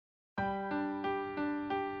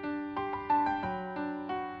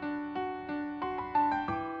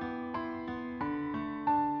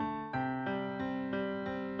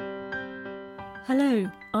Hello,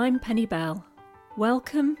 I'm Penny Bell.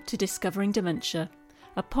 Welcome to Discovering Dementia,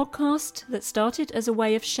 a podcast that started as a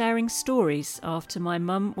way of sharing stories after my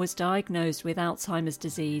mum was diagnosed with Alzheimer's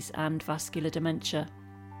disease and vascular dementia.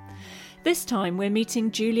 This time we're meeting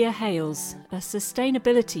Julia Hales, a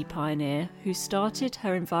sustainability pioneer who started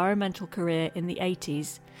her environmental career in the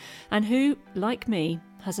 80s and who, like me,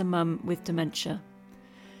 has a mum with dementia.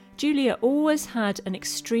 Julia always had an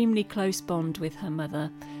extremely close bond with her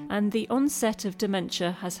mother, and the onset of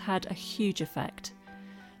dementia has had a huge effect.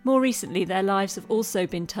 More recently, their lives have also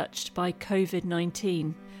been touched by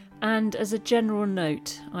COVID-19. And as a general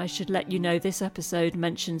note, I should let you know this episode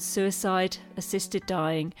mentions suicide, assisted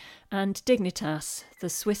dying, and Dignitas, the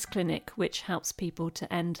Swiss clinic which helps people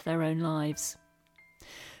to end their own lives.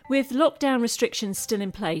 With lockdown restrictions still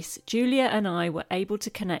in place, Julia and I were able to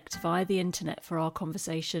connect via the internet for our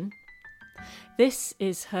conversation. This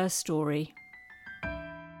is her story.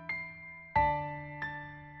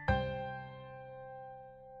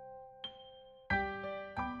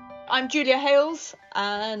 I'm Julia Hales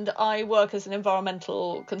and I work as an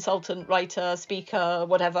environmental consultant, writer, speaker,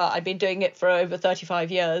 whatever. I've been doing it for over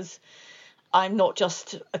 35 years. I'm not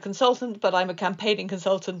just a consultant, but I'm a campaigning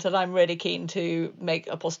consultant, and I'm really keen to make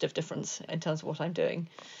a positive difference in terms of what I'm doing.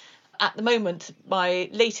 At the moment, my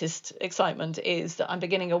latest excitement is that I'm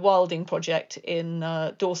beginning a wilding project in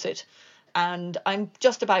Dorset, and I'm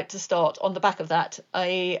just about to start, on the back of that,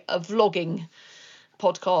 a vlogging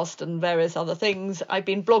podcast and various other things. I've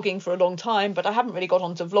been blogging for a long time, but I haven't really got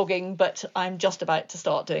onto vlogging, but I'm just about to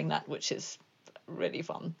start doing that, which is really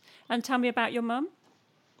fun. And tell me about your mum.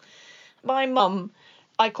 My mum,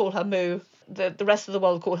 I call her Moo. The rest of the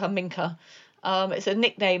world call her Minka. It's a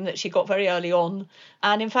nickname that she got very early on.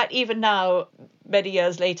 And in fact, even now, many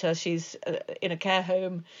years later, she's in a care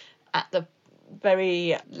home at the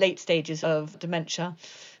very late stages of dementia.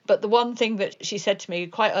 But the one thing that she said to me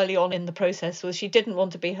quite early on in the process was she didn't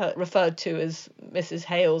want to be referred to as Mrs.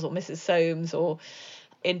 Hales or Mrs. Soames or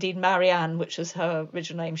indeed Marianne, which was her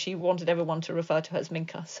original name. She wanted everyone to refer to her as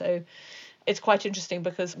Minka. So it's quite interesting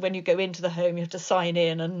because when you go into the home, you have to sign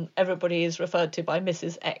in and everybody is referred to by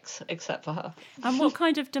Mrs. X except for her. And what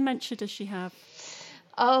kind of dementia does she have?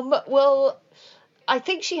 Well, I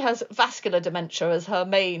think she has vascular dementia as her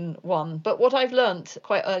main one. But what I've learnt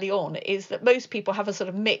quite early on is that most people have a sort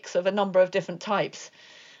of mix of a number of different types.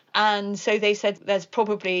 And so they said there's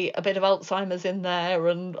probably a bit of Alzheimer's in there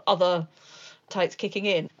and other types kicking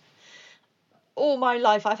in. All my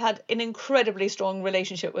life, I've had an incredibly strong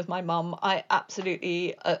relationship with my mum. I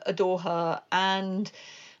absolutely adore her. And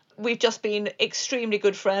we've just been extremely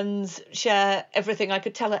good friends, share everything. I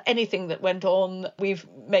could tell her anything that went on. We've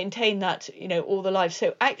maintained that, all the life.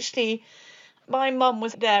 So actually, my mum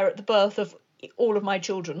was there at the birth of all of my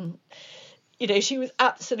children. She was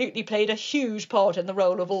absolutely played a huge part in the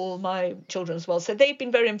role of all my children as well. So they've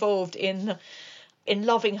been very involved in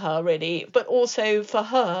loving her, really. But also for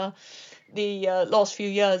her, the last few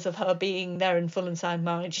years of her being there in full and sound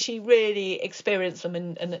mind, she really experienced them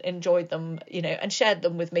and enjoyed them, and shared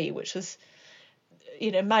them with me, which was,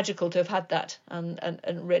 magical to have had that and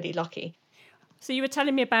really lucky. So you were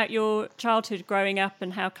telling me about your childhood growing up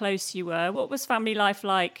and how close you were. What was family life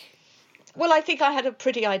like? Well, I think I had a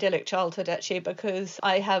pretty idyllic childhood, actually, because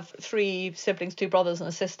I have 3 siblings, 2 brothers and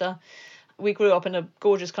a sister. We grew up in a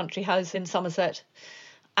gorgeous country house in Somerset.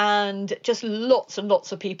 And just lots and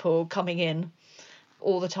lots of people coming in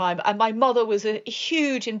all the time. And my mother was a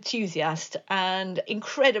huge enthusiast and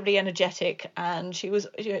incredibly energetic. And she was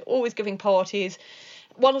always giving parties.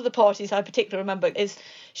 One of the parties I particularly remember is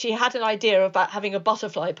she had an idea about having a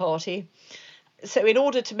butterfly party. So in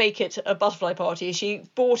order to make it a butterfly party, she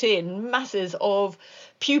brought in masses of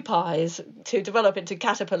pupaes to develop into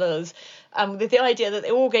caterpillars, with the idea that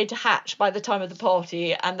they were all going to hatch by the time of the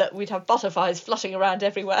party and that we'd have butterflies fluttering around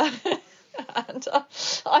everywhere. And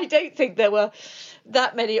I don't think there were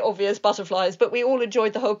that many obvious butterflies, but we all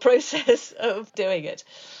enjoyed the whole process of doing it.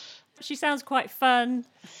 She sounds quite fun.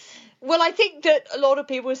 Well, I think that a lot of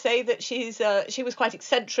people say that she was quite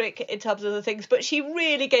eccentric in terms of the things, but she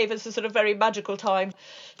really gave us a sort of very magical time.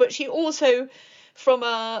 But she also, from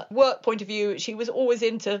a work point of view, she was always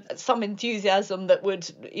into some enthusiasm that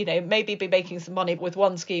would, maybe be making some money with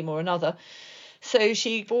one scheme or another. So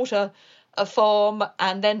she bought a farm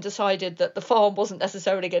and then decided that the farm wasn't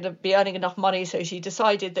necessarily going to be earning enough money. So she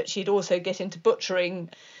decided that she'd also get into butchering.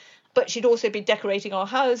 But she'd also be decorating our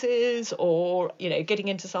houses or, getting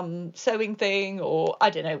into some sewing thing or, I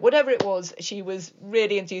don't know, whatever it was. She was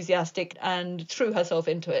really enthusiastic and threw herself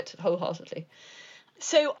into it wholeheartedly.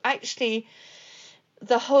 So actually,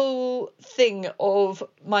 the whole thing of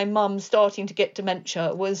my mum starting to get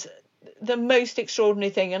dementia was the most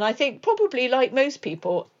extraordinary thing. And I think probably like most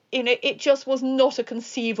people, it just was not a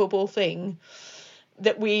conceivable thing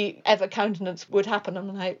that we ever countenanced would happen. I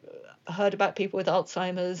mean, I heard about people with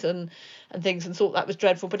Alzheimer's and things and thought that was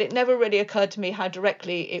dreadful, but it never really occurred to me how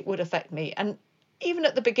directly it would affect me. And even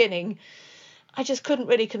at the beginning, I just couldn't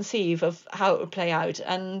really conceive of how it would play out.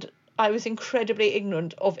 And I was incredibly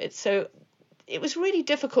ignorant of it. So it was really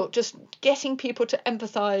difficult just getting people to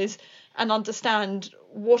empathise and understand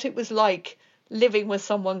what it was like living with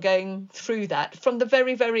someone going through that from the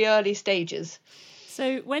very, very early stages.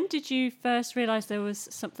 So when did you first realise there was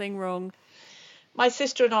something wrong? My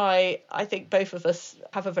sister and I think both of us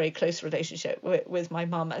have a very close relationship with my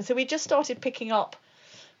mum. And so we just started picking up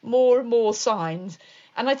more and more signs.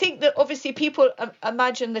 And I think that obviously people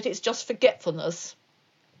imagine that it's just forgetfulness.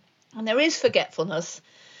 And there is forgetfulness.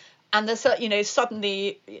 And there's,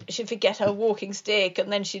 suddenly she'd forget her walking stick,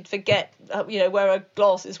 and then she'd forget, where her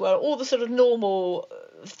glasses were, all the sort of normal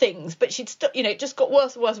things. But she'd, it just got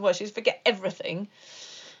worse and worse and worse. She'd forget everything.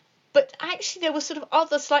 But actually there were sort of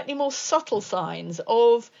other slightly more subtle signs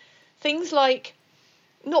of things like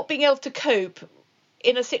not being able to cope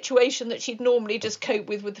in a situation that she'd normally just cope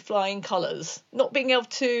with the flying colours, not being able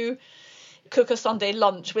to cook a Sunday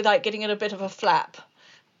lunch without getting in a bit of a flap,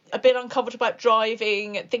 a bit uncomfortable about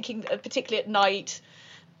driving, thinking particularly at night,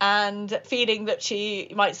 and feeling that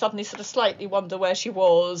she might suddenly sort of slightly wonder where she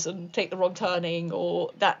was and take the wrong turning, or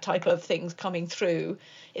that type of things coming through.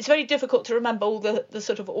 It's very difficult to remember all the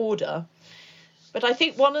sort of order. But I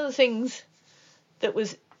think one of the things that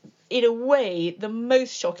was, in a way, the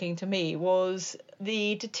most shocking to me was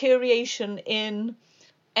the deterioration in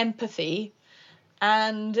empathy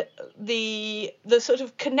and the sort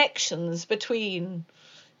of connections between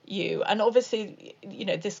you. And obviously,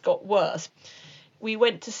 this got worse. We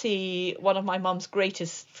went to see one of my mum's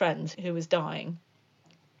greatest friends who was dying.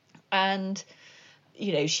 And,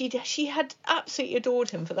 she had absolutely adored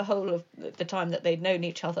him for the whole of the time that they'd known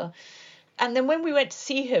each other. And then when we went to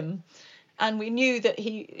see him, and we knew that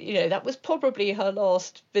that was probably her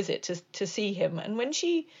last visit to see him. And when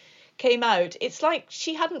she came out, it's like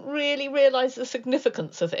she hadn't really realised the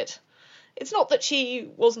significance of it. It's not that she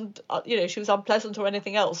wasn't, she was unpleasant or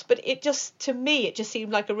anything else, but it just, to me, it just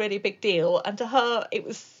seemed like a really big deal. And to her, it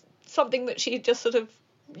was something that she just sort of,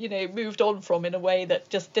 moved on from in a way that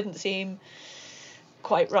just didn't seem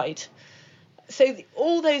quite right. So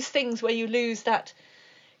all those things where you lose that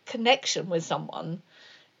connection with someone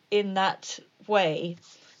in that way.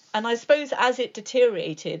 And I suppose as it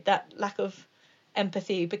deteriorated, that lack of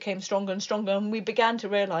empathy became stronger and stronger. And we began to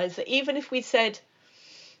realise that even if we said,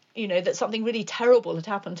 that something really terrible had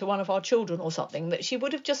happened to one of our children or something, that she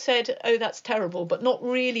would have just said, oh, that's terrible, but not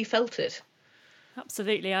really felt it.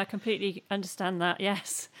 Absolutely. I completely understand that.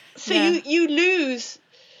 Yes. So you lose,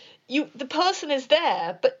 the person is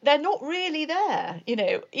there, but they're not really there,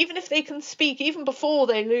 even if they can speak, even before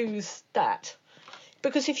they lose that.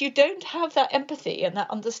 Because if you don't have that empathy and that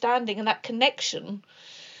understanding and that connection,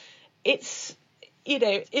 it's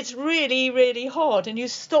really, really hard, and you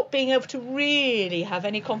stop being able to really have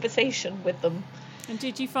any conversation with them. And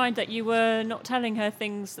did you find that you were not telling her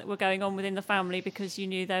things that were going on within the family because you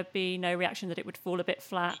knew there'd be no reaction, that it would fall a bit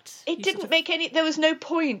flat? It didn't make any, there was no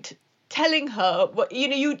point telling her what,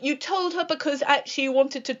 you told her because actually you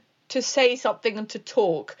wanted to say something and to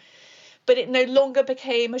talk, but it no longer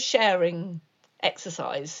became a sharing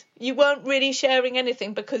exercise. You weren't really sharing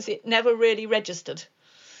anything because it never really registered.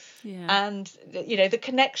 Yeah. And, the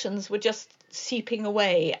connections were just seeping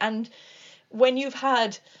away. And when you've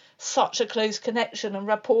had such a close connection and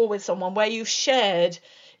rapport with someone where you've shared,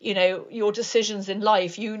 your decisions in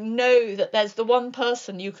life, that there's the one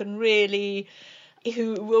person you can really,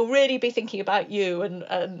 who will really be thinking about you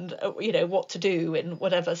and what to do in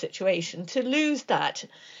whatever situation, to lose that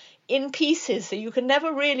in pieces, so you can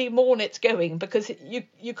never really mourn its going, because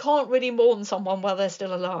you can't really mourn someone while they're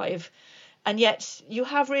still alive. And yet you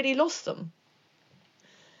have really lost them.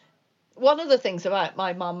 One of the things about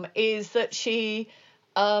my mum is that she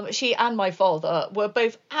and my father were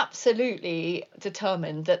both absolutely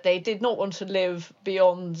determined that they did not want to live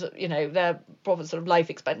beyond, their proper sort of life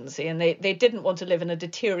expectancy, and they didn't want to live in a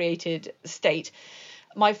deteriorated state.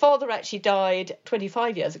 My father actually died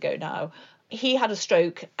 25 years ago now. He had a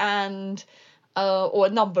stroke or a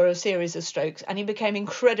number of series of strokes, and he became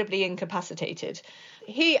incredibly incapacitated.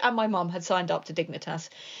 He and my mum had signed up to Dignitas,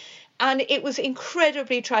 and it was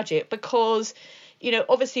incredibly tragic because,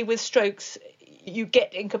 obviously with strokes, you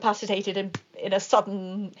get incapacitated in a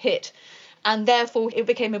sudden hit, and therefore it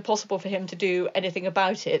became impossible for him to do anything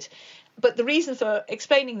about it. But the reason for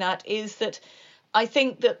explaining that is that I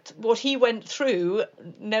think that what he went through,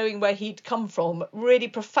 knowing where he'd come from, really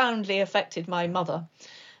profoundly affected my mother.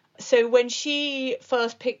 So when she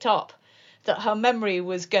first picked up that her memory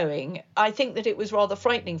was going, I think that it was rather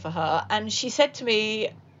frightening for her. And she said to me,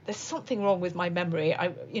 there's something wrong with my memory. I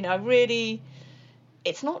really,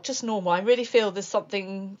 it's not just normal. I really feel there's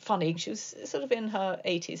something funny. She was sort of in her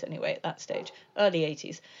 80s anyway at that stage, early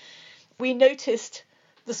 80s. We noticed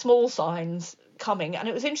the small signs coming. And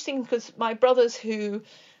it was interesting because my brothers, who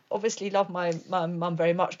obviously love my mum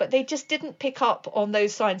very much, but they just didn't pick up on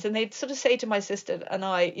those signs. And they'd sort of say to my sister and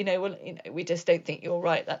I, we just don't think you're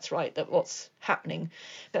right. That's right, that what's happening.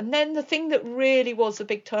 And then the thing that really was a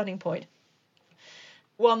big turning point.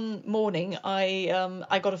 One morning,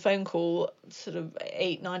 I got a phone call, sort of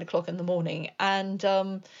 8-9 o'clock in the morning,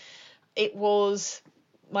 and it was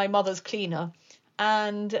my mother's cleaner,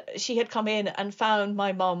 and she had come in and found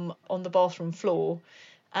my mum on the bathroom floor,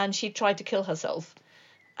 and she tried to kill herself.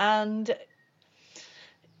 And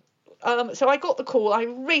so I got the call. I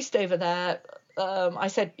raced over there. I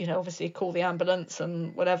said, obviously call the ambulance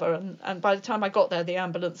and whatever. And by the time I got there, the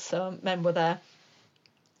ambulance men were there.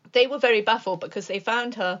 They were very baffled because they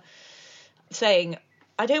found her saying,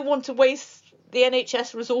 I don't want to waste the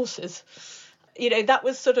NHS resources. That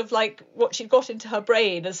was sort of like what she got into her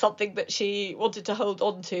brain as something that she wanted to hold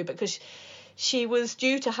on to, because she was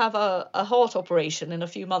due to have a heart operation in a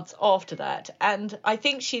few months after that. And I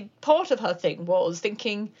think part of her thing was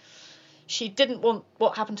thinking she didn't want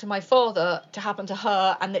what happened to my father to happen to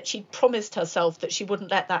her, and that she'd promised herself that she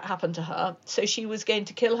wouldn't let that happen to her. So she was going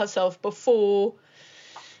to kill herself before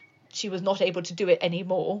she was not able to do it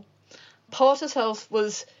anymore. Part of herself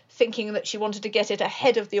was thinking that she wanted to get it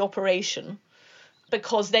ahead of the operation,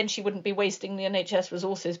 because then she wouldn't be wasting the NHS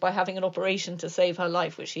resources by having an operation to save her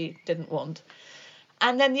life, which she didn't want.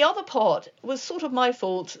 And then the other part was sort of my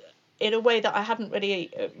fault in a way that I hadn't really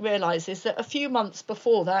realised, is that a few months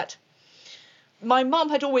before that, my mum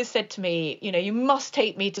had always said to me, you must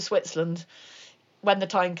take me to Switzerland when the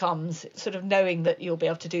time comes. Sort of knowing that you'll be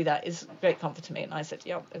able to do that is great comfort to me. And I said,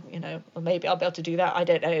 yeah, well, maybe I'll be able to do that. I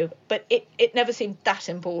don't know. But it never seemed that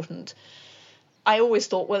important. I always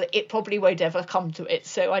thought, well, it probably won't ever come to it.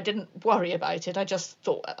 So I didn't worry about it. I just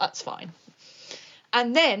thought, that's fine.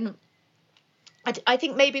 And then I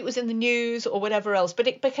think maybe it was in the news or whatever else, but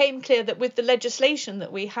it became clear that with the legislation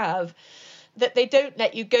that we have, that they don't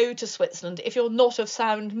let you go to Switzerland if you're not of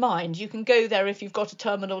sound mind. You can go there if you've got a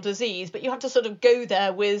terminal disease, but you have to sort of go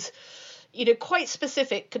there with, quite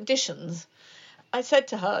specific conditions. I said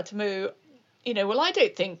to her, to Moo, well, I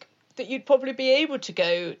don't think that you'd probably be able to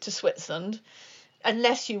go to Switzerland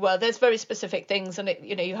unless you were. There's very specific things, and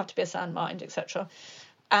you have to be a sound mind, etc.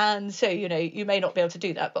 And so, you may not be able to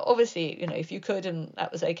do that. But obviously, if you could and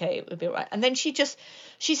that was okay, it would be all right. And then she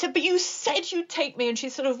said, but you said you'd take me. And she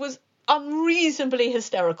sort of was unreasonably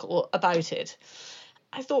hysterical about it.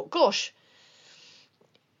 I thought, gosh,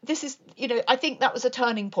 this is, I think that was a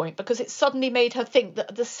turning point, because it suddenly made her think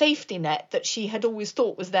that the safety net that she had always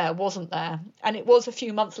thought was there wasn't there. And it was a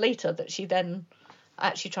few months later that she then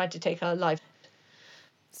actually tried to take her life.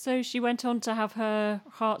 So she went on to have her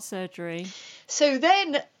heart surgery. So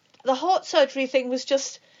then the heart surgery thing was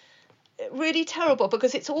just really terrible,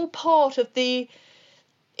 because it's all part of the,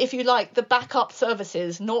 if you like, the backup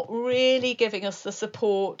services not really giving us the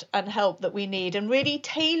support and help that we need, and really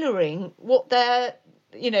tailoring what their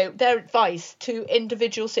advice to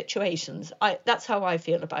individual situations. That's how I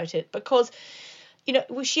feel about it, because,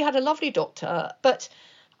 she had a lovely doctor, but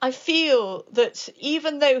I feel that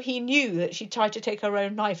even though he knew that she tried to take her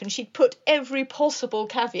own life, and she'd put every possible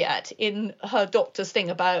caveat in her doctor's thing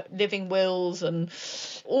about living wills and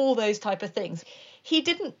all those type of things, he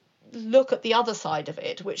didn't look at the other side of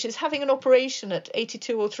it, which is having an operation at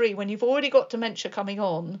 82 or 3 when you've already got dementia coming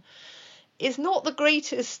on is not the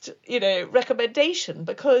greatest, recommendation,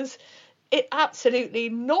 because it absolutely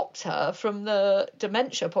knocked her from the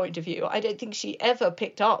dementia point of view. I don't think she ever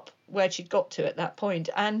picked up where she'd got to at that point.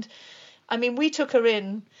 And I mean, we took her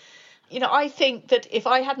in, I think that if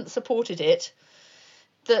I hadn't supported it,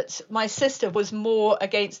 that my sister was more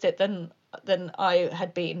against it than I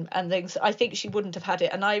had been, and things. I think she wouldn't have had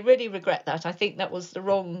it, and I really regret that. I think that was the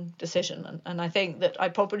wrong decision, and I think that I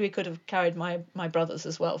probably could have carried my brothers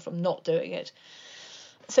as well from not doing it.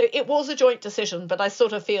 So it was a joint decision, but I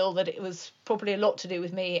sort of feel that it was probably a lot to do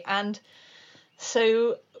with me. And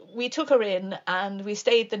so we took her in, and we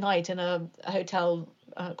stayed the night in a hotel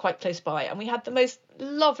quite close by, and we had the most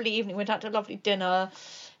lovely evening. We went out to a lovely dinner.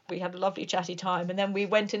 We had a lovely chatty time, and then we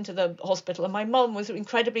went into the hospital, and my mum was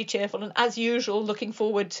incredibly cheerful and, as usual, looking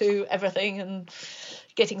forward to everything and,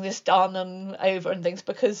 getting this done and over and things,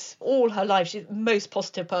 because all her life she's the most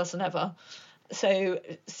positive person ever. So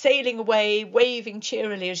sailing away, waving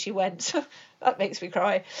cheerily as she went, that makes me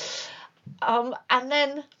cry. And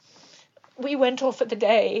then we went off for the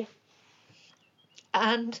day,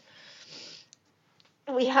 and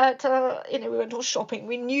we had, we went off shopping.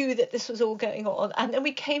 We knew that this was all going on. And then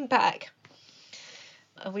we came back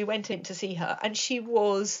and we went in to see her, and she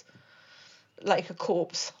was like a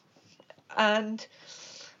corpse. And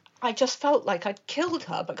I just felt like I'd killed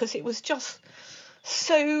her, because it was just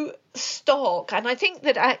so stark. And I think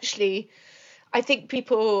that actually, I think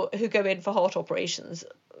people who go in for heart operations,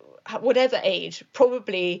 whatever age,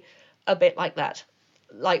 probably a bit like that,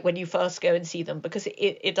 like when you first go and see them, because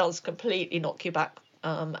it does completely knock you back,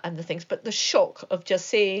 and the things. But the shock of just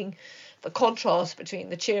seeing the contrast between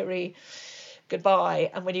the cheery goodbye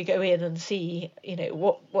and when you go in and see,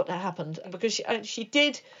 what happened. Because she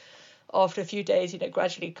did, after a few days,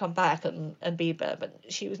 gradually come back and be better, but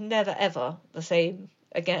she was never, ever the same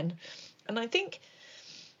again. And I think,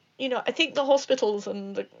 the hospitals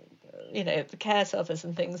and the care service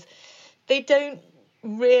and things, they don't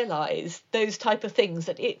realise those type of things,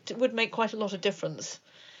 that it would make quite a lot of difference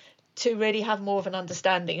to really have more of an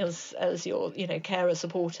understanding as your carer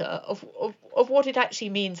supporter of what it actually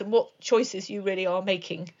means and what choices you really are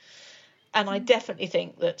making. And I definitely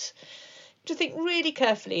think that to think really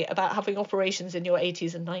carefully about having operations in your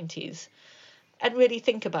 80s and 90s, and really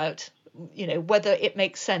think about whether it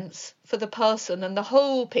makes sense for the person and the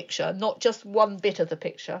whole picture, not just one bit of the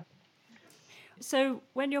picture. So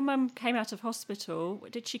when your mum came out of hospital,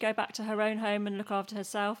 did she go back to her own home and look after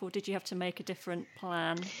herself, or did you have to make a different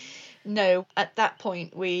plan? No, at that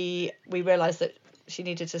point we realised that she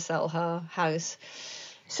needed to sell her house.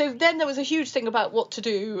 So then there was a huge thing about what to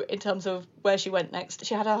do in terms of where she went next.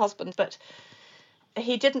 She had her husband, but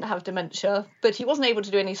he didn't have dementia, but he wasn't able to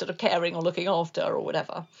do any sort of caring or looking after or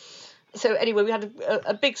whatever. So anyway, we had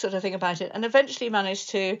a big sort of thing about it, and eventually managed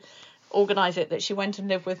to organise it that she went and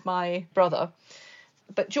lived with my brother.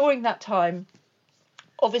 But during that time,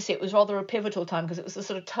 obviously it was rather a pivotal time, because it was a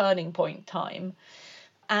sort of turning point time.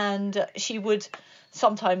 And she would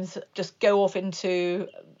sometimes just go off into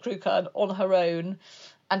Crewkerne on her own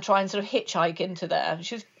and try and sort of hitchhike into there.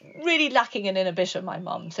 She was really lacking in inhibition, my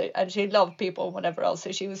mum, and she loved people and whatever else.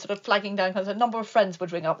 So she was sort of flagging down, because a number of friends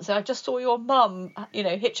would ring up and say, I just saw your mum,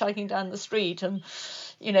 hitchhiking down the street. And,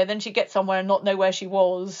 then she'd get somewhere and not know where she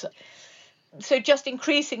was. So just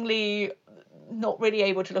increasingly not really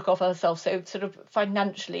able to look after herself. So sort of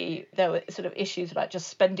financially, there were sort of issues about just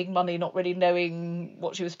spending money, not really knowing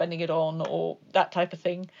what she was spending it on, or that type of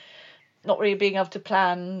thing. Not really being able to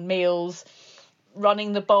plan meals,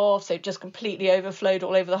 running the bath, so it just completely overflowed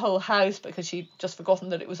all over the whole house because she'd just forgotten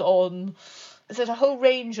that it was on. So a whole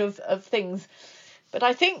range of things. But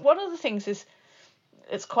I think one of the things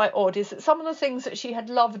it's quite odd, is that some of the things that she had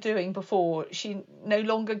loved doing before, she no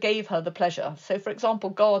longer gave her the pleasure. So, for example,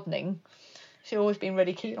 gardening. She'd always been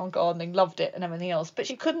really keen on gardening, loved it and everything else, but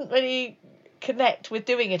she couldn't really connect with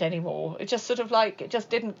doing it anymore. It just sort of it just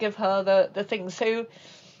didn't give her the thing. So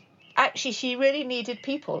actually she really needed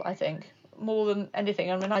people, I think, more than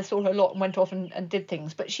anything. I mean, I saw her a lot and went off and did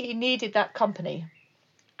things, but she needed that company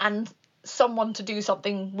and someone to do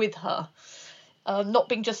something with her, not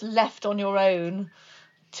being just left on your own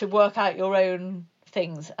to work out your own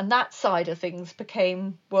things. And that side of things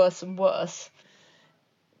became worse and worse.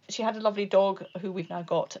 She had a lovely dog who we've now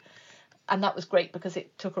got, and that was great because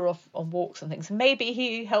it took her off on walks and things. Maybe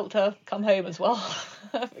he helped her come home as well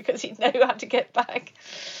because he'd know how to get back.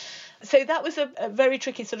 So that was a very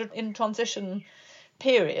tricky sort of in transition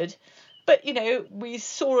period. But, we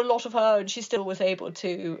saw a lot of her, and she still was able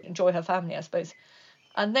to enjoy her family, I suppose.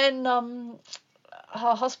 And then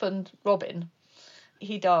her husband, Robin,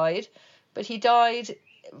 he died, but he died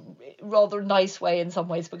rather a nice way in some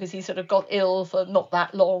ways, because he sort of got ill for not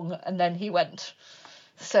that long and then he went.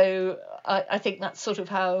 So I think that's sort of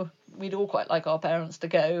how we'd all quite like our parents to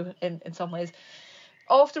go in some ways.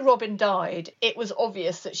 After Robin died, it was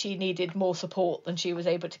obvious that she needed more support than she was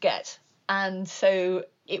able to get. And so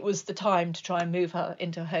it was the time to try and move her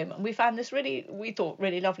into a home. And we found this we thought,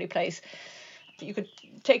 really lovely place. You could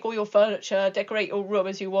take all your furniture, decorate your room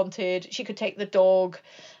as you wanted. She could take the dog.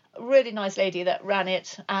 A really nice lady that ran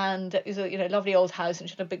it, and it was a lovely old house, and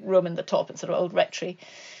she had a big room in the top and sort of old rectory.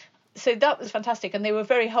 So that was fantastic, and they were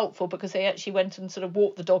very helpful because they actually went and sort of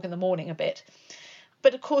walked the dog in the morning a bit.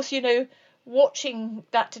 But of course, watching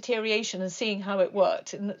that deterioration and seeing how it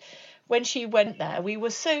worked, and when she went there, we were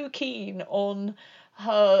so keen on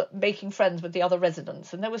her making friends with the other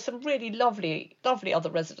residents, and there were some really lovely other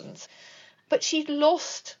residents. But she'd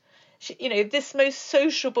lost She, this most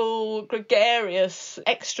sociable, gregarious,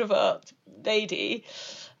 extrovert lady,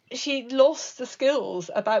 she lost the skills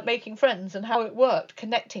about making friends and how it worked,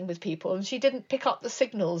 connecting with people, and she didn't pick up the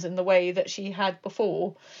signals in the way that she had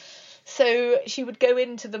before. So she would go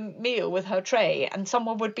into the meal with her tray and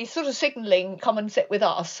someone would be sort of signalling, come and sit with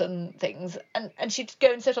us and things, and she'd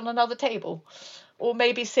go and sit on another table, or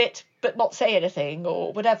maybe sit but not say anything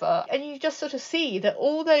or whatever. And you just sort of see that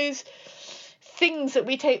all those things that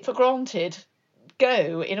we take for granted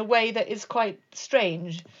go in a way that is quite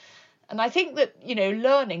strange. And I think that,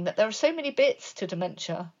 learning that there are so many bits to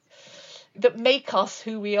dementia that make us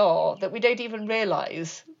who we are that we don't even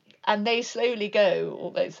realise, and they slowly go,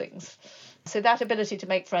 all those things. So that ability to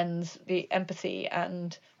make friends, the empathy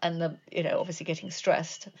and the, obviously getting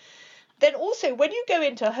stressed. Then also, when you go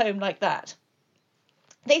into a home like that,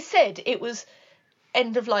 they said it was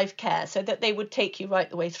end of life care, so that they would take you right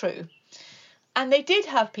the way through. And they did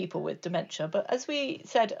have people with dementia, but as we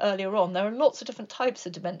said earlier on, there are lots of different types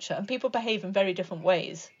of dementia, and people behave in very different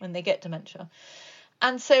ways when they get dementia.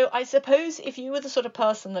 And so I suppose if you were the sort of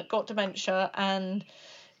person that got dementia and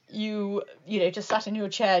you just sat in your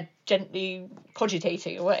chair gently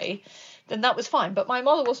cogitating away, then that was fine. But my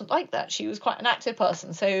mother wasn't like that. She was quite an active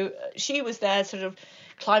person. So she was there sort of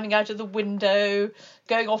climbing out of the window,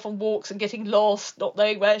 going off on walks and getting lost, not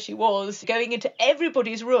knowing where she was, going into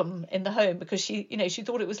everybody's room in the home because she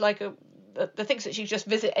thought it was like the things that she'd just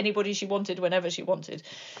visit anybody she wanted whenever she wanted.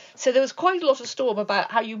 So there was quite a lot of storm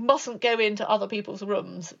about how you mustn't go into other people's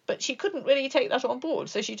rooms, but she couldn't really take that on board,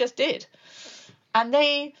 so she just did. And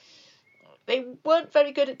they weren't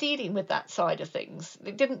very good at dealing with that side of things.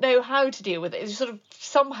 They didn't know how to deal with it. It was sort of,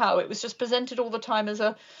 somehow it was just presented all the time as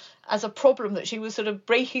a problem that she was sort of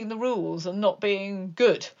breaking the rules and not being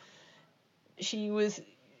good. She was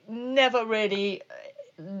never really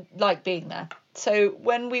liked being there. So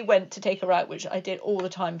when we went to take her out, which I did all the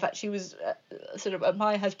time, in fact, she was sort of at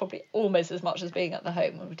my house probably almost as much as being at the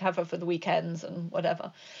home. We'd have her for the weekends and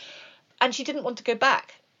whatever. And she didn't want to go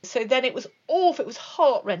back. So then it was awful. It was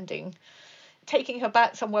heartrending taking her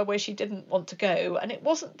back somewhere where she didn't want to go. And it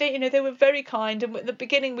wasn't, they were very kind. And at the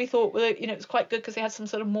beginning we thought, well, it was quite good because they had some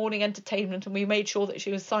sort of morning entertainment and we made sure that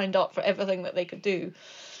she was signed up for everything that they could do.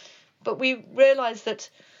 But we realised that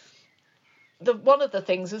one of the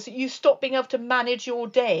things is that you stop being able to manage your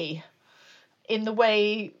day in the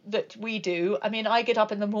way that we do. I mean, I get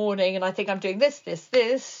up in the morning and I think I'm doing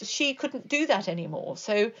this. She couldn't do that anymore.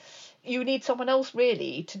 So you need someone else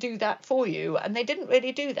really to do that for you. And they didn't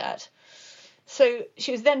really do that. So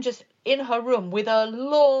she was then just in her room with a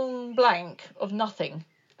long blank of nothing.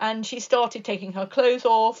 And she started taking her clothes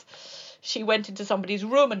off. She went into somebody's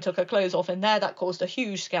room and took her clothes off in there. That caused a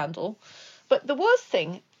huge scandal. But the worst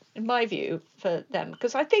thing, in my view, for them,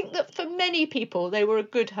 because I think that for many people they were a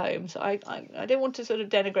good home. So I don't want to sort of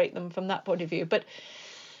denigrate them from that point of view. But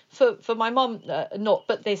for my mum, not.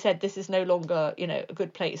 But they said this is no longer, a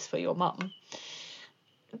good place for your mum.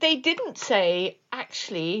 They didn't say,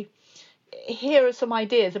 actually, here are some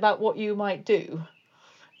ideas about what you might do.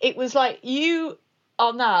 It was like, you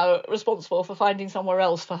are now responsible for finding somewhere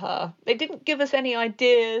else for her. They didn't give us any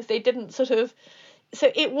ideas. They didn't so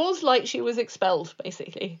it was like she was expelled,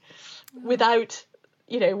 basically, without,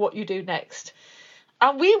 what you do next.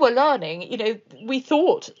 And we were learning, we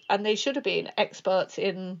thought, and they should have been experts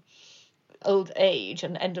in old age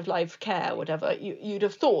and end of life care, whatever. You'd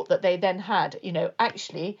have thought that they then had,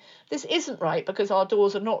 actually, this isn't right because our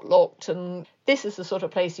doors are not locked and this is the sort of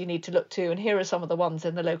place you need to look to and here are some of the ones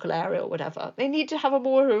in the local area or whatever. They need to have a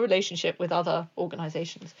relationship with other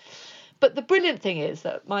organisations. But the brilliant thing is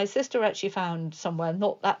that my sister actually found somewhere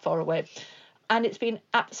not that far away, and it's been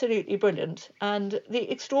absolutely brilliant. And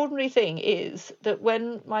the extraordinary thing is that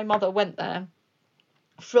when my mother went there,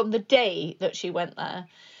 from the day that she went there,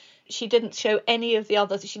 she didn't show any of the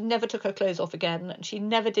others. She never took her clothes off again. And she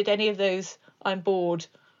never did any of those I'm bored,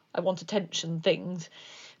 I want attention things,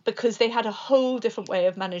 because they had a whole different way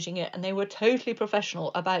of managing it. And they were totally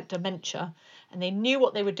professional about dementia and they knew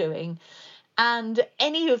what they were doing. And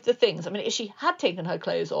any of the things, I mean, if she had taken her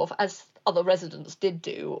clothes off, as other residents did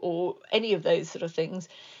do, or any of those sort of things,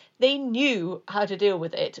 they knew how to deal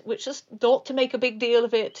with it, which is not to make a big deal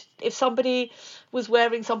of it. If somebody was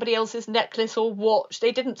wearing somebody else's necklace or watch,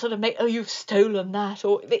 they didn't sort of make, oh, you've stolen that,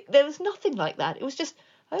 or there was nothing like that. It was just,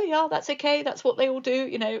 oh yeah, that's okay, that's what they all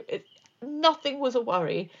do, nothing was a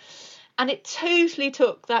worry. And it totally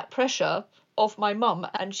took that pressure off my mum,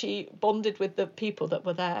 and she bonded with the people that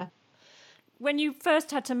were there. When you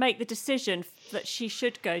first had to make the decision that she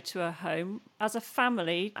should go to a home, as a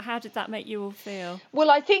family, how did that make you all feel?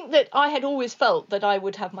 Well, I think that I had always felt that I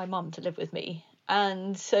would have my mum to live with me.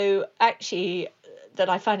 And so actually that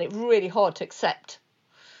I found it really hard to accept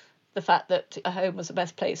the fact that a home was the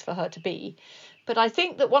best place for her to be. But I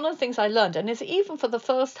think that one of the things I learned, and it's even for the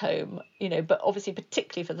first home, but obviously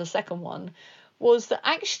particularly for the second one, was that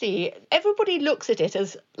actually everybody looks at it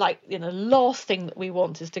as like, last thing that we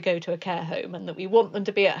want is to go to a care home, and that we want them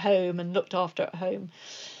to be at home and looked after at home.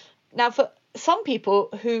 Now, for some people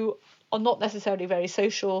who are not necessarily very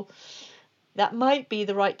social, that might be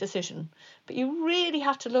the right decision. But you really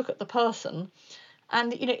have to look at the person.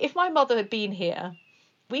 And, if my mother had been here,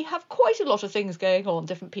 we have quite a lot of things going on,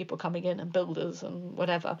 different people coming in and builders and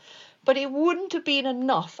whatever. But it wouldn't have been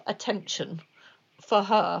enough attention for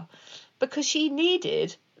her, because she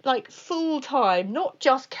needed like full time, not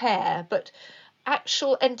just care, but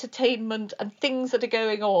actual entertainment and things that are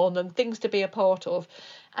going on and things to be a part of.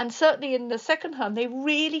 And certainly in the second home, they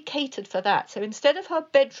really catered for that. So instead of her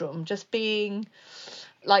bedroom just being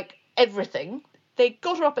like everything, they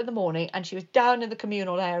got her up in the morning and she was down in the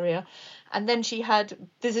communal area. And then she had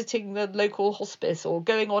visiting the local hospice or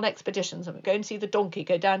going on expeditions and go and see the donkey,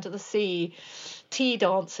 go down to the sea, tea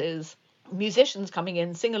dances, musicians coming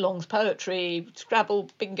in, sing-alongs, poetry, Scrabble,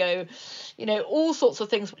 bingo, all sorts of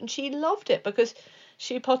things. And she loved it because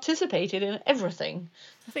she participated in everything.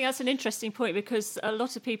 I think that's an interesting point, because a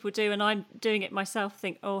lot of people do, and I'm doing it myself,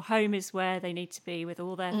 think, home is where they need to be with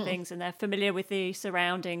all their things, and they're familiar with the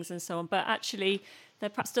surroundings and so on. But actually, there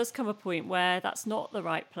perhaps does come a point where that's not the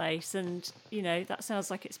right place. And, that sounds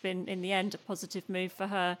like it's been, in the end, a positive move for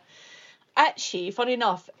her. Actually, funny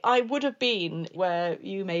enough, I would have been where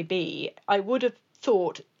you may be. I would have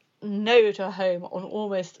thought no to a home on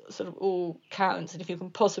almost sort of all counts, and if you can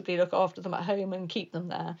possibly look after them at home and keep them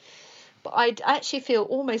there. But I actually feel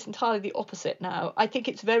almost entirely the opposite now. I think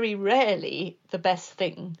it's very rarely the best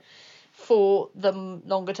thing for them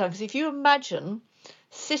longer term. Because if you imagine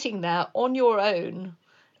sitting there on your own,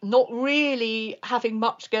 not really having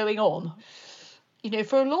much going on,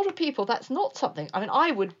 for a lot of people, that's not something. I mean,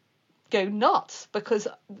 I would go nuts, because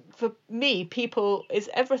for me, people is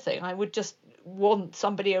everything. I would just want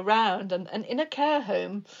somebody around, and in a care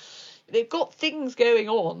home, they've got things going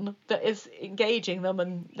on that is engaging them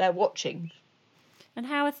and they're watching. And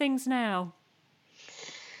how are things now?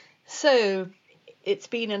 So it's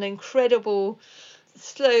been an incredible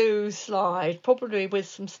slow slide, probably with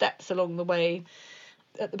some steps along the way.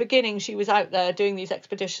 At the beginning, she was out there doing these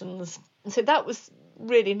expeditions, and so that was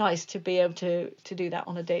really nice to be able to do that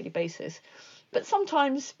on a daily basis. But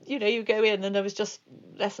sometimes, you go in and there was just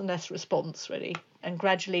less and less response, really. And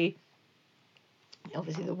gradually,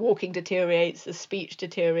 obviously, the walking deteriorates, the speech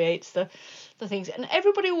deteriorates, the things. And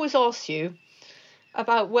everybody always asks you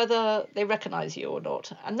about whether they recognise you or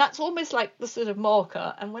not. And that's almost like the sort of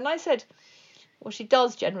marker. And when I said, well, she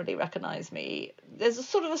does generally recognise me, there's a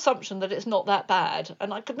sort of assumption that it's not that bad.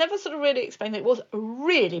 And I could never sort of really explain that it was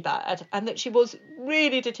really bad and that she was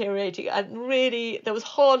really deteriorating and really there was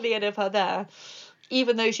hardly any of her there,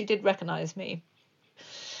 even though she did recognise me.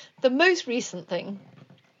 The most recent thing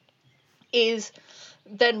is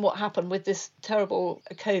then what happened with this terrible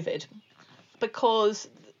COVID. Because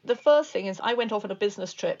the first thing is I went off on a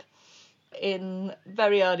business trip in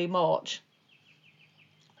very early March.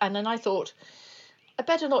 And then I thought, I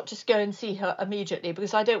better not just go and see her immediately,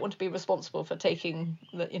 because I don't want to be responsible for taking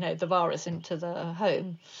the virus into the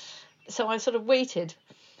home. So I sort of waited.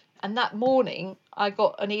 And that morning, I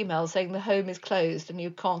got an email saying the home is closed and you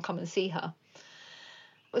can't come and see her.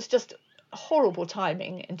 It was just horrible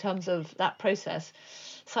timing in terms of that process.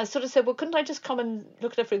 So I sort of said, well, couldn't I just come and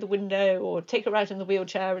look at her through the window, or take her out in the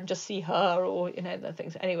wheelchair and just see her, or, the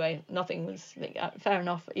things. Anyway, nothing was fair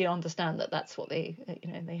enough. You understand that that's what they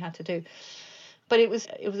had to do. But it was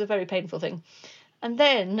a very painful thing. And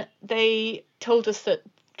then they told us that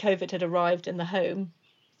COVID had arrived in the home.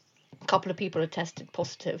 A couple of people had tested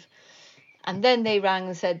positive. And then they rang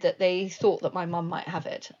and said that they thought that my mum might have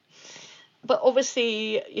it. But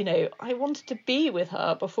obviously, I wanted to be with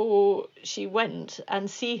her before she went and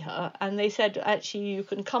see her. And they said, actually, you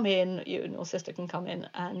can come in, you and your sister can come in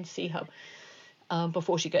and see her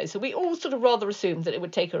before she goes. So we all sort of rather assumed that it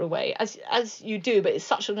would take her away, as you do. But it's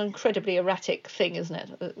such an incredibly erratic thing, isn't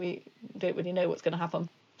it? That we don't really know what's going to happen.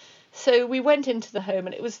 So we went into the home,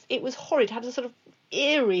 and it was horrid. It had a sort of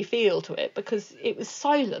eerie feel to it because it was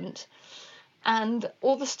silent. And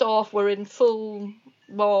all the staff were in full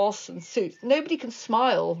masks and suits. Nobody can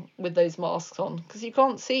smile with those masks on because you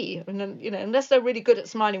can't see. And then, unless they're really good at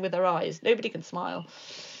smiling with their eyes, nobody can smile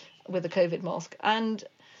with a COVID mask. And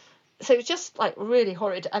so it was just like really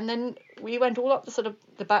horrid. And then we went all up the sort of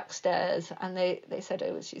the back stairs, and they said,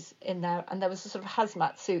 oh, she's in there. And there was a sort of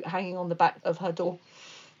hazmat suit hanging on the back of her door.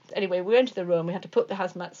 Anyway, we went to the room, we had to put the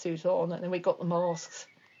hazmat suit on, and then we got the masks.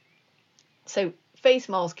 So face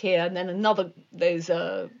mask here, and then another, those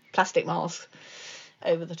plastic masks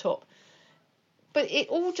over the top. But it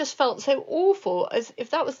all just felt so awful, as if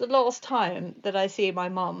that was the last time that I see my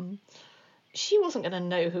mum. She wasn't going to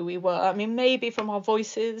know who we were. I mean, maybe from our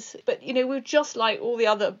voices, but, you know, we were just like all the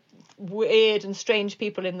other weird and strange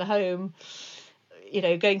people in the home, you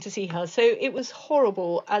know, going to see her. So it was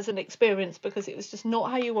horrible as an experience, because it was just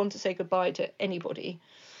not how you want to say goodbye to anybody.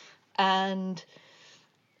 And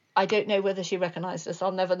I don't know whether she recognised us.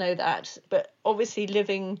 I'll never know that. But obviously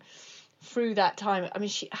living through that time, I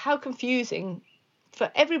mean, how confusing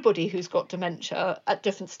for everybody who's got dementia at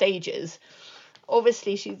different stages.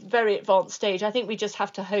 Obviously, she's very advanced stage. I think we just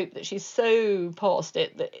have to hope that she's so past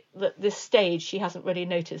it that this stage she hasn't really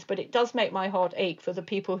noticed. But it does make my heart ache for the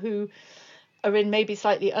people who are in maybe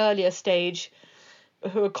slightly earlier stage,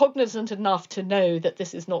 who are cognizant enough to know that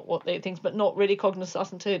this is not what they think, but not really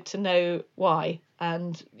cognizant to know why,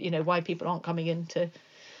 and, you know, why people aren't coming in to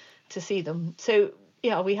see them. So,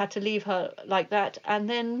 yeah, we had to leave her like that. And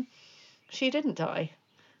then she didn't die.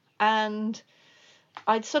 And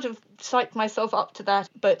I'd sort of psyched myself up to that,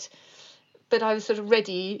 but I was sort of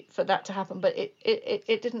ready for that to happen, but it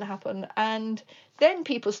didn't happen. And then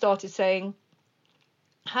people started saying,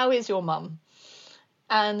 how is your mum?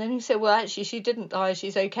 And then you say, well, actually, she didn't die,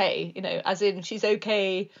 she's okay, you know, as in she's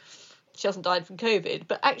okay, she hasn't died from COVID,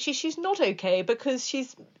 but actually she's not okay, because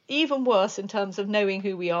she's even worse in terms of knowing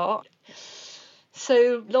who we are.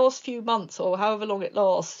 So last few months, or however long it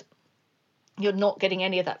lasts, you're not getting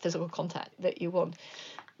any of that physical contact that you want.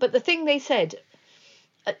 But the thing they said,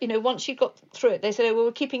 you know, once she got through it, they said, oh, well,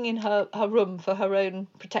 we're keeping in her room for her own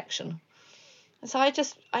protection. And so I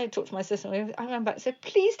talked to my sister, and I ran back and said,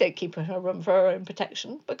 please don't keep her in her room for her own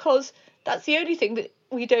protection, because that's the only thing that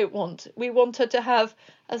we don't want. We want her to have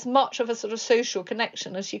as much of a sort of social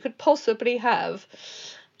connection as she could possibly have.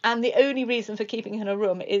 And the only reason for keeping her in her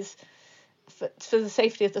room is for the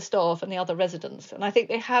safety of the staff and the other residents. And I think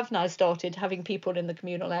they have now started having people in the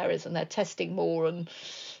communal areas, and they're testing more and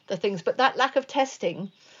the things. But that lack of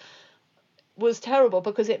testing was terrible,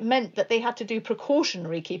 because it meant that they had to do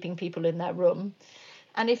precautionary keeping people in their room.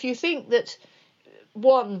 And if you think that,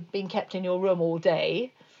 one, being kept in your room all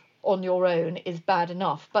day on your own is bad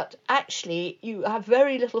enough, but actually you have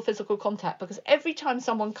very little physical contact, because every time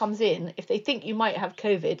someone comes in, if they think you might have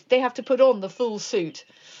COVID, they have to put on the full suit,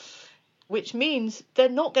 which means they're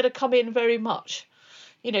not going to come in very much,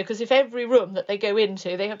 you know, because if every room that they go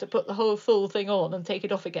into, they have to put the whole full thing on and take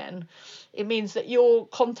it off again, it means that your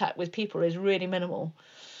contact with people is really minimal.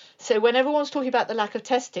 So when everyone's talking about the lack of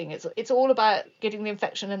testing, it's all about getting the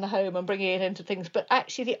infection in the home and bringing it into things. But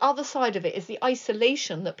actually the other side of it is the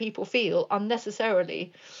isolation that people feel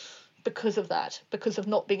unnecessarily because of that, because of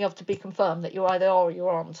not being able to be confirmed that you either are or you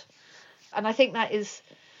aren't. And I think that is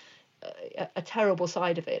a terrible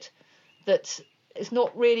side of it, that is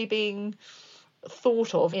not really being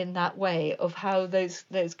thought of in that way, of how those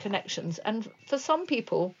connections. And for some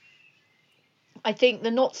people, I think the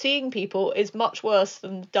not seeing people is much worse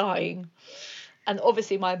than dying. And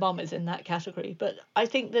obviously my mum is in that category, but I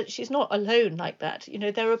think that she's not alone like that. You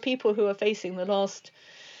know, there are people who are facing the last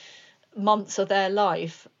months of their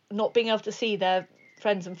life not being able to see their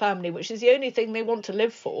friends and family, which is the only thing they want to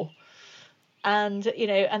live for. And, you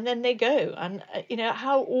know, and then they go. And, you know,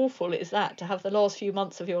 how awful is that, to have the last few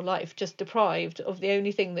months of your life just deprived of the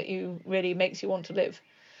only thing that you really makes you want to live?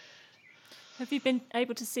 Have you been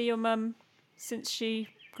able to see your mum since she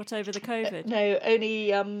got over the COVID? No,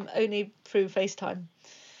 only through FaceTime.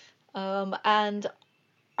 And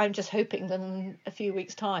I'm just hoping that in a few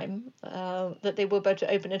weeks' time that they will be able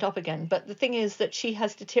to open it up again. But the thing is that she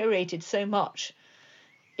has deteriorated so much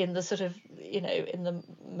in the sort of, you know, in the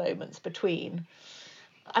moments between.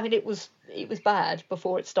 I mean, it was bad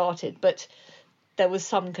before it started, but there was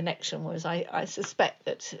some connection, whereas I suspect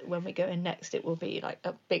that when we go in next, it will be like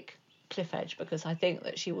a big cliff edge, because I think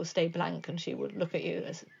that she will stay blank and she would look at you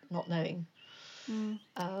as not knowing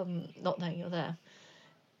you're there.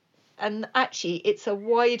 And actually, it's a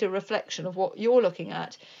wider reflection of what you're looking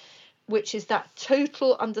at, which is that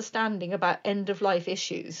total understanding about end-of-life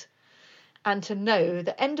issues. And to know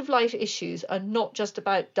that end-of-life issues are not just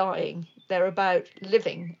about dying, they're about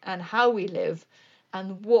living and how we live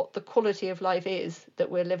and what the quality of life is that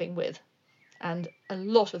we're living with. And a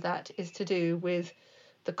lot of that is to do with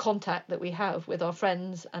the contact that we have with our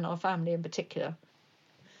friends and our family in particular.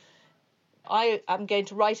 I am going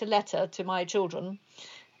to write a letter to my children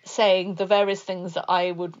saying the various things that I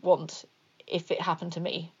would want if it happened to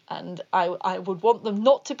me. And I would want them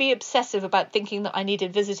not to be obsessive about thinking that I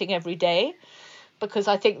needed visiting every day, because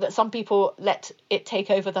I think that some people let it take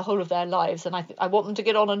over the whole of their lives, and I want them to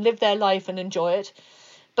get on and live their life and enjoy it.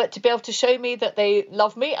 But to be able to show me that they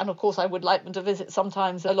love me, and of course I would like them to visit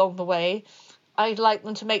sometimes along the way, I'd like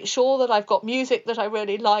them to make sure that I've got music that I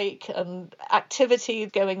really like and activity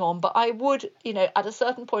going on. But I would, at a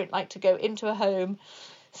certain point, like to go into a home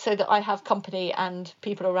so that I have company and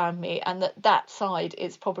people around me, and that side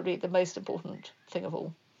is probably the most important thing of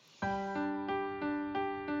all.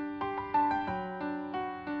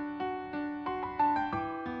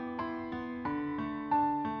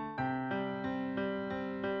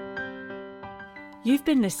 You've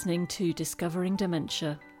been listening to Discovering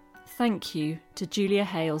Dementia. Thank you to Julia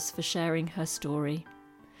Hales for sharing her story.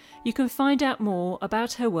 You can find out more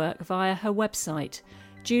about her work via her website,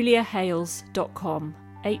 juliahales.com,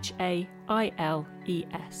 HAILES.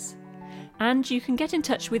 And you can get in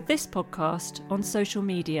touch with this podcast on social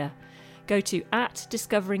media. Go to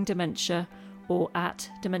 @DiscoveringDementia or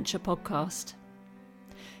 @DementiaPodcast.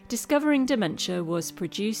 Discovering Dementia was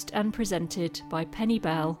produced and presented by Penny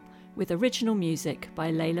Bell, with original music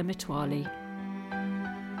by Leila Mitwali.